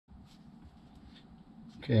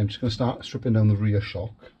Okay, I'm just going to start stripping down the rear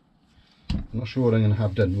shock. I'm not sure what I'm going to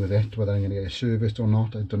have done with it, whether I'm going to get it serviced or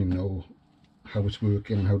not. I don't even know how it's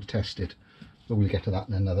working and how to test it, but we'll get to that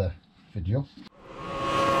in another video.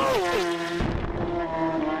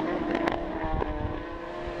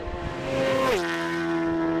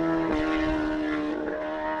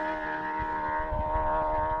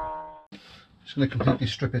 Just going to completely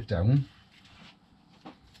strip it down.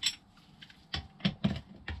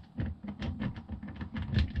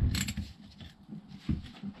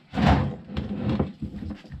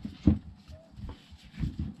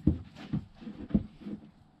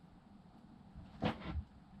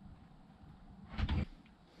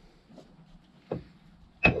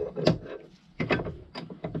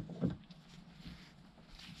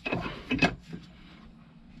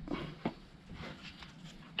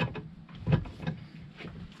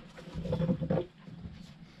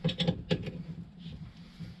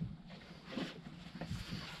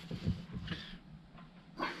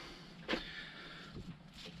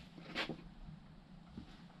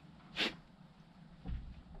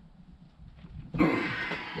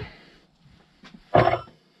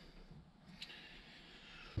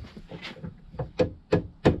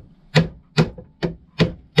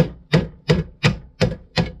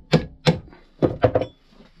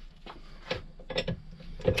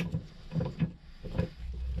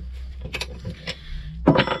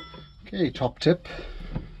 Okay, top tip,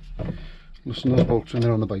 loosen those bolts when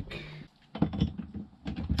they're on the bike.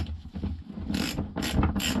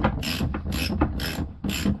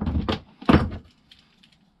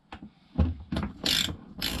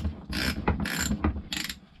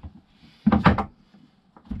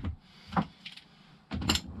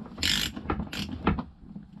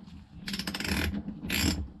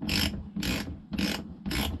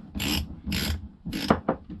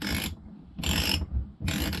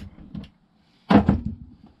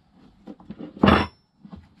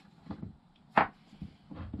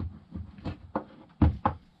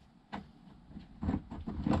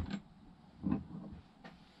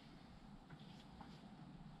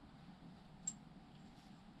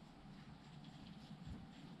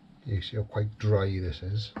 You see how quite dry this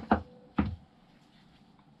is.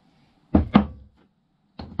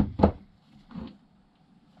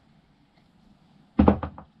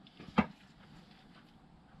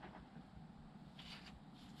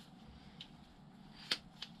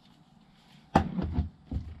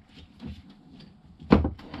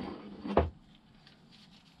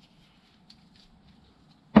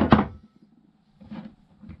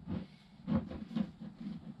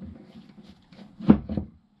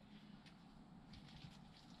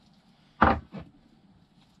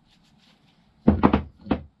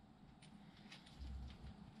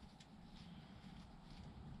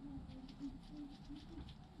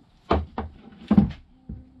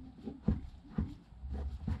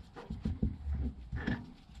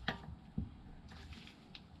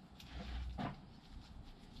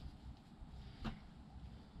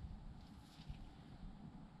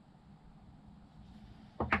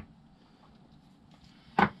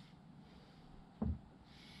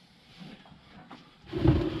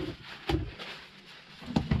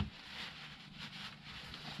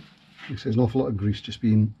 There's an awful lot of grease just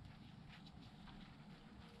being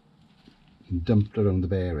dumped around the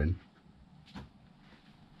bearing.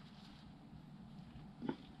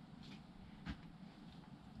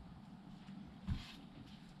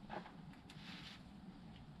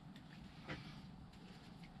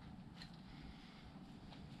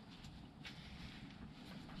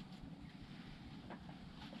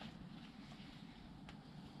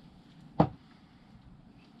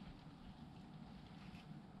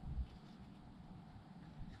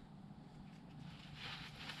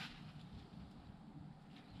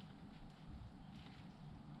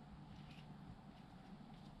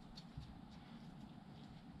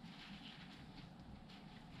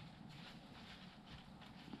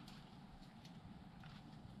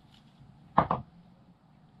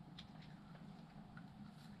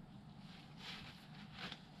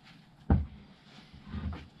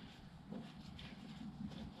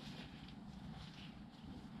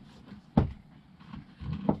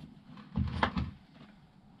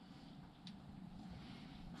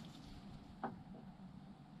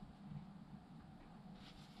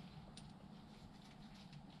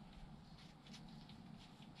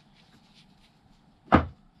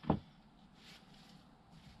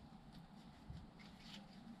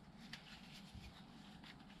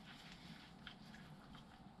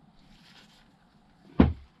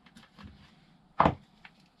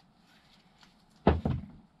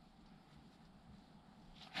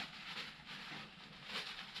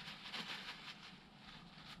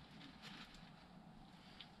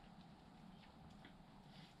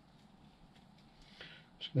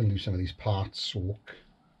 I'm going to leave some of these parts soak.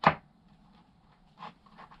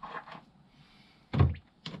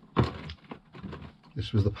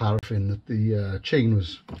 This was the paraffin that the chain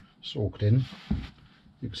was soaked in.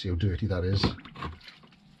 You can see how dirty that is.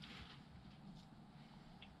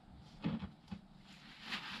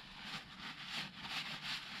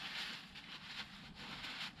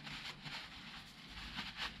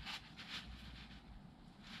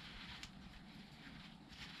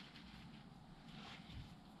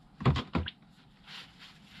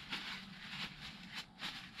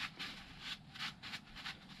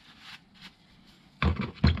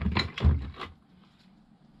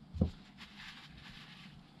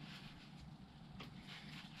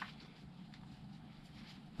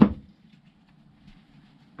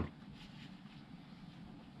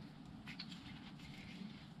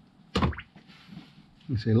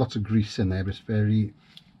 You see lots of grease in there, but it's very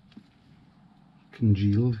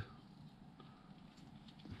congealed.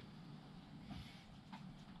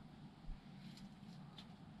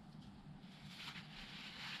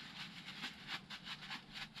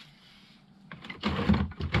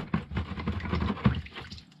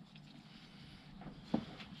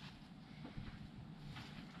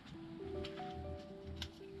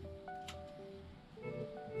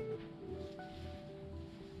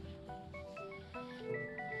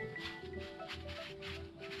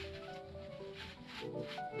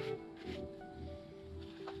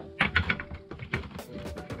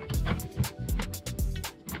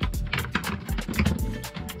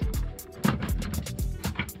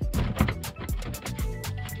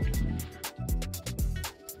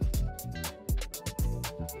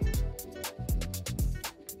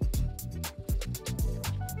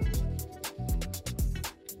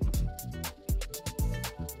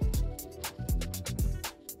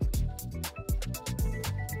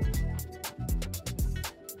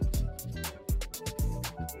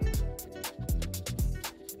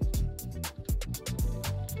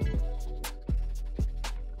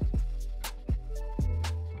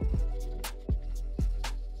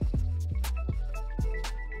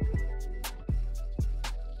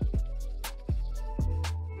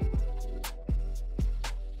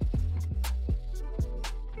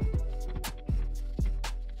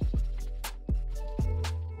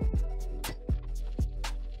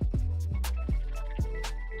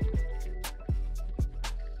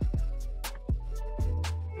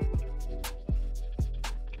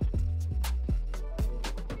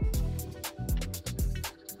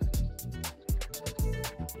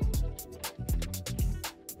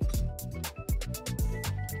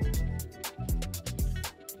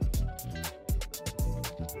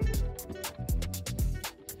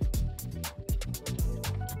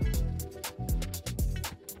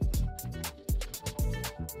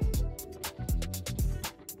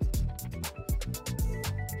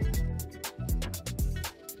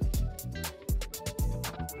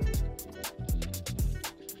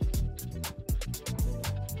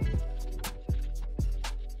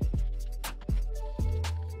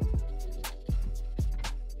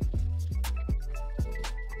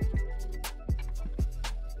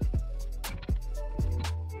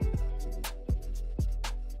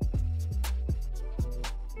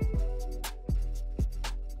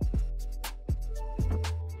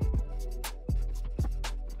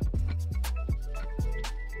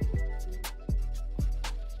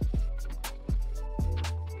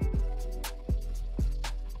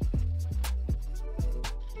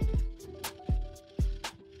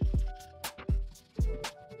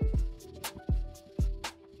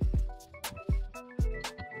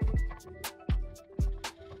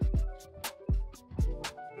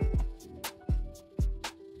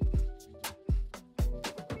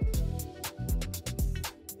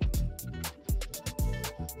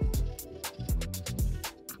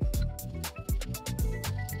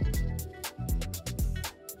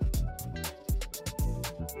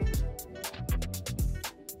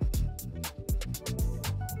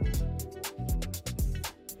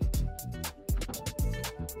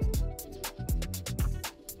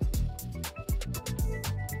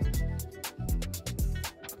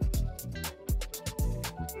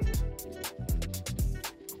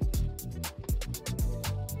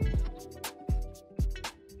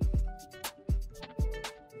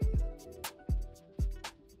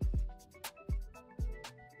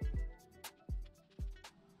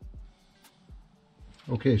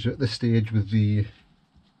 Okay, so at this stage with the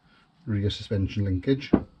rear suspension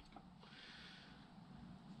linkage,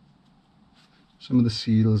 some of the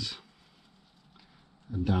seals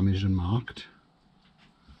are damaged and marked.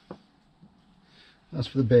 As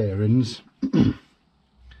for the bearings,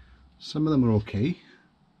 some of them are okay.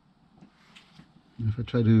 And if I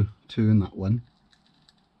try to turn that one,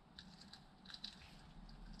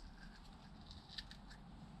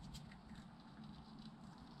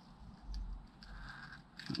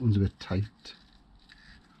 that one's a bit tight.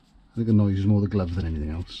 I think the noise is more the glove than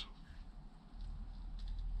anything else.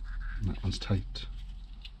 And that one's tight.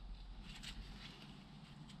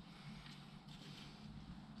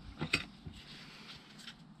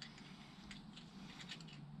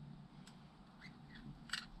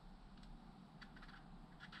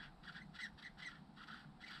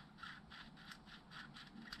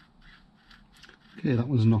 Okay, that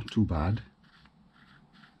one's not too bad.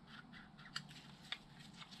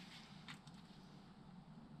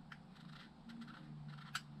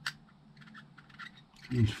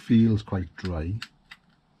 It feels quite dry.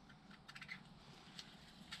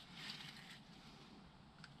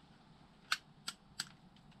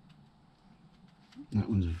 That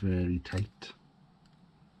one's very tight.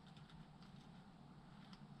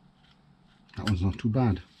 That one's not too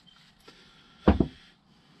bad.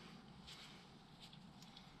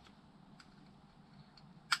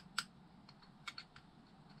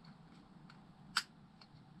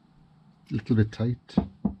 A little bit tight.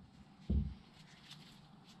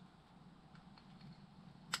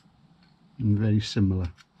 And very similar.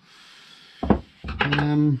 What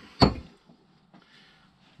am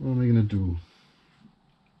I going to do?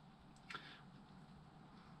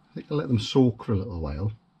 I think I'll let them soak for a little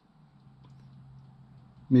while.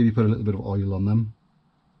 Maybe put a little bit of oil on them.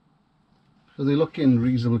 So they look in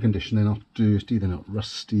reasonable condition, they're not dirty, they're not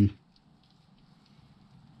rusty.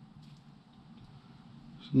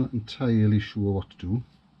 So I'm not entirely sure what to do.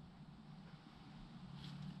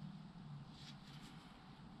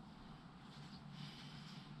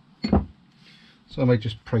 So I might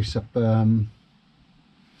just price up a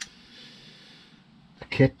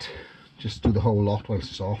kit, just do the whole lot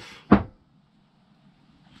whilst it's off. I'm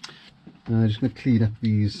just going to clean up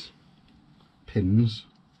these pins.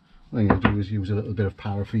 What I'm going to do is use a little bit of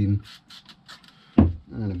paraffin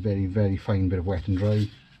and a very, very fine bit of wet and dry.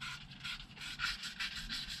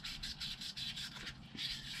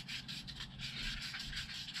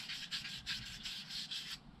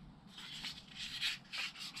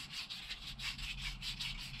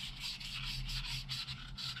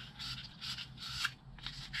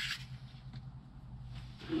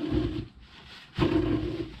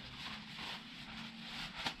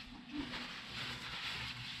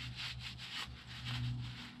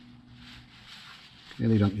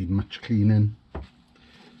 They don't need much cleaning.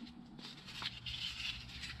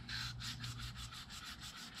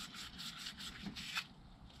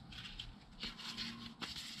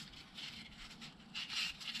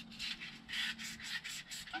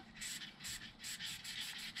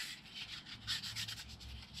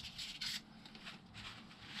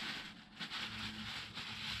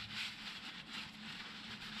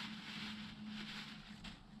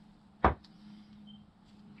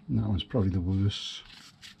 And that one's probably the worst.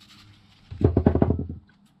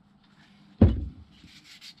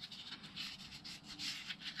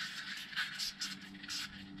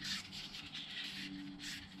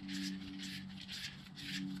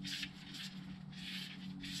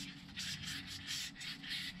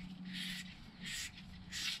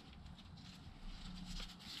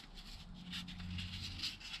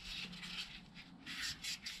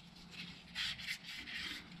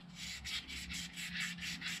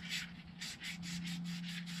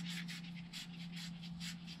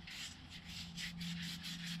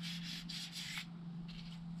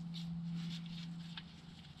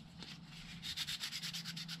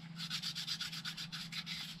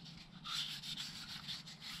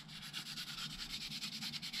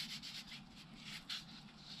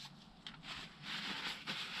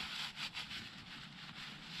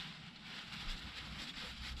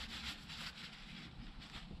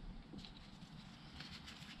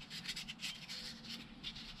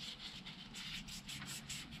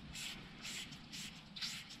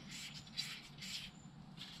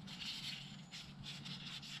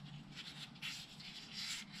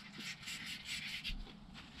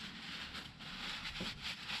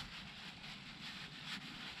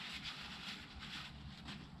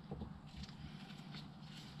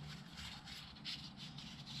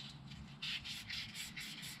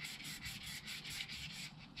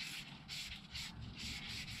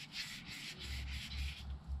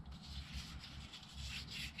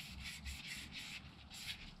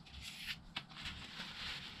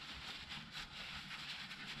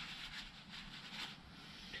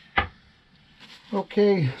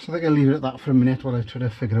 Okay, so I think I'll leave it at that for a minute while I try to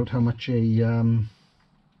figure out how much a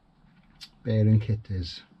bearing kit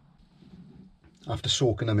is. After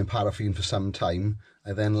soaking them in paraffin for some time,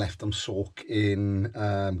 I then left them soak in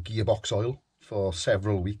gearbox oil for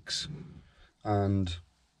several weeks, and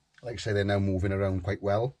like I say, they're now moving around quite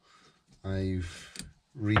well. I've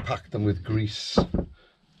repacked them with grease,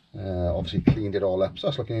 obviously cleaned it all up, so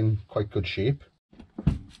that's looking in quite good shape.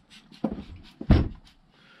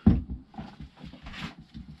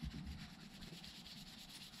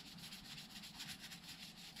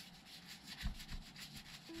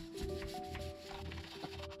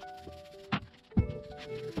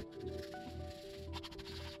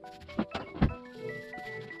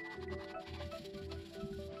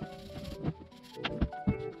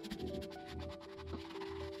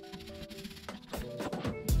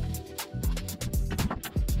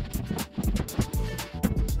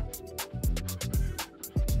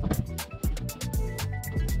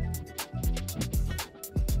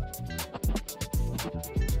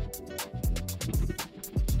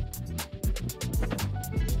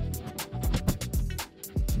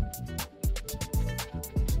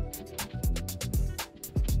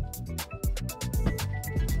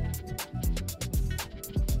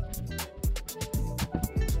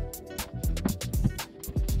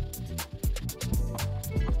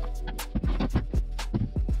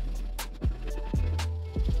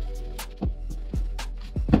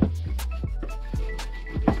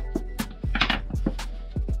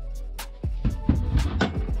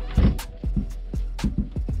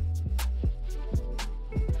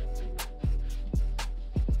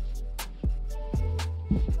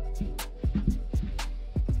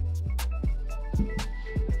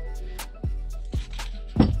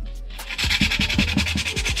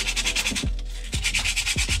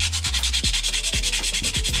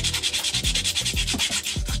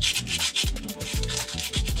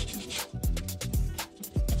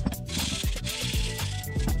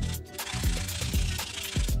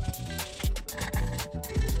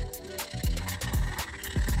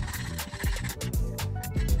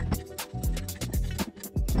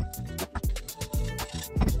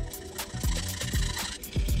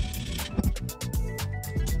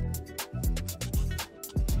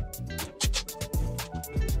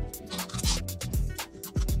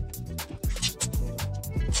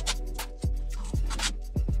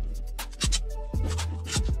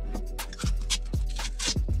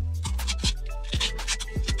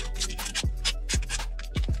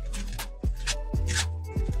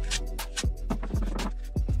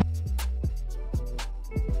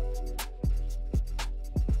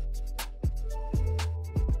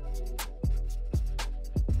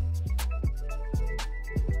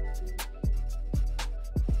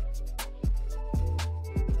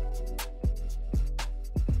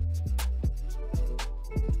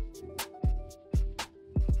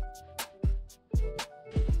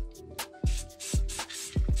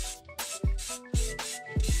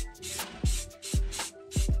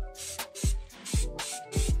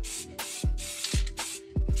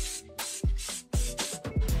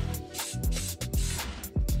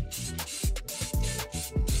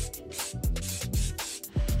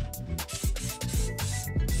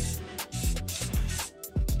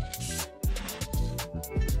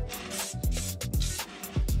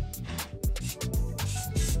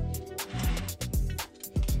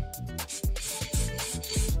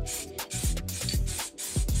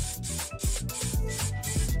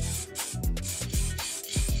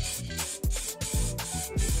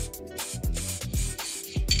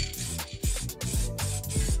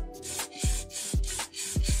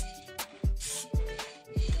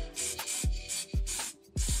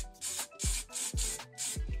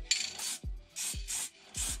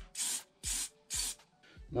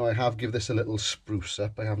 Now I have given this a little spruce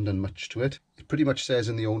up, I haven't done much to it. It pretty much says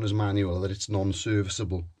in the owner's manual that it's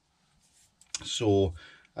non-serviceable. So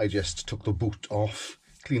I just took the boot off,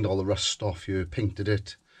 cleaned all the rust off here, painted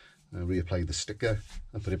it, reapplied the sticker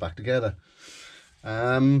and put it back together.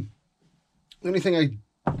 The only thing I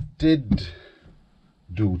did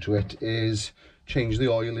do to it is change the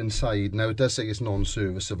oil inside. Now it does say it's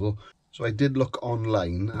non-serviceable. So I did look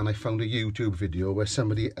online and I found a YouTube video where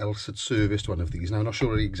somebody else had serviced one of these. Now I'm not sure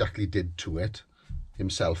what he exactly did to it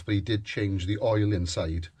himself, but he did change the oil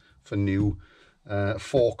inside for new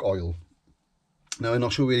fork oil. Now I'm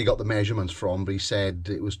not sure where he got the measurements from, but he said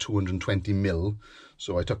it was 220 mil.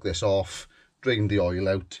 So I took this off, drained the oil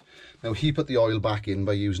out. Now he put the oil back in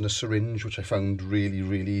by using a syringe, which I found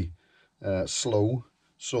really slow.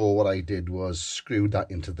 So what I did was screwed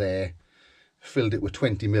that into there, filled it with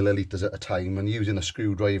 20 millilitres at a time, and using a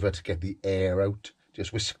screwdriver to get the air out,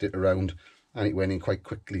 just whisked it around and it went in quite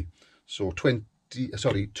quickly. So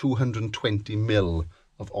 220 mil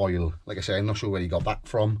of oil. Like I say, I'm not sure where he got that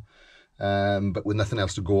from. but with nothing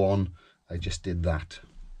else to go on, I just did that.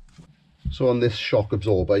 So on this shock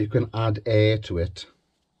absorber, you can add air to it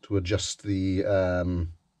to adjust the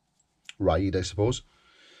ride, I suppose.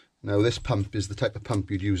 Now this pump is the type of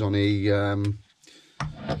pump you'd use on a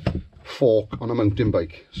fork on a mountain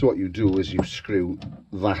bike. So what you do is you screw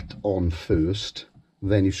that on first,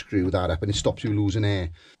 then you screw that up, and it stops you losing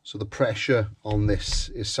air. So the pressure on this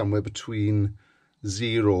is somewhere between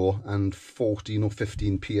 0 and 14 or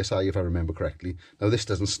 15 psi, if I remember correctly. Now this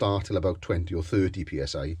doesn't start till about 20 or 30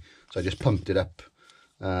 psi, so I just pumped it up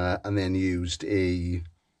and then used a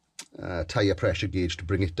tyre pressure gauge to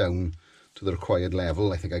bring it down to the required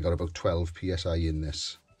level. I think I got about 12 psi in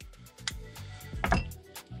this.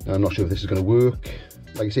 Now I'm not sure if this is going to work.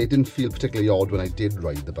 Like I say, it didn't feel particularly odd when I did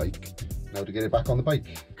ride the bike. Now to get it back on the bike.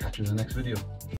 Catch you in the next video.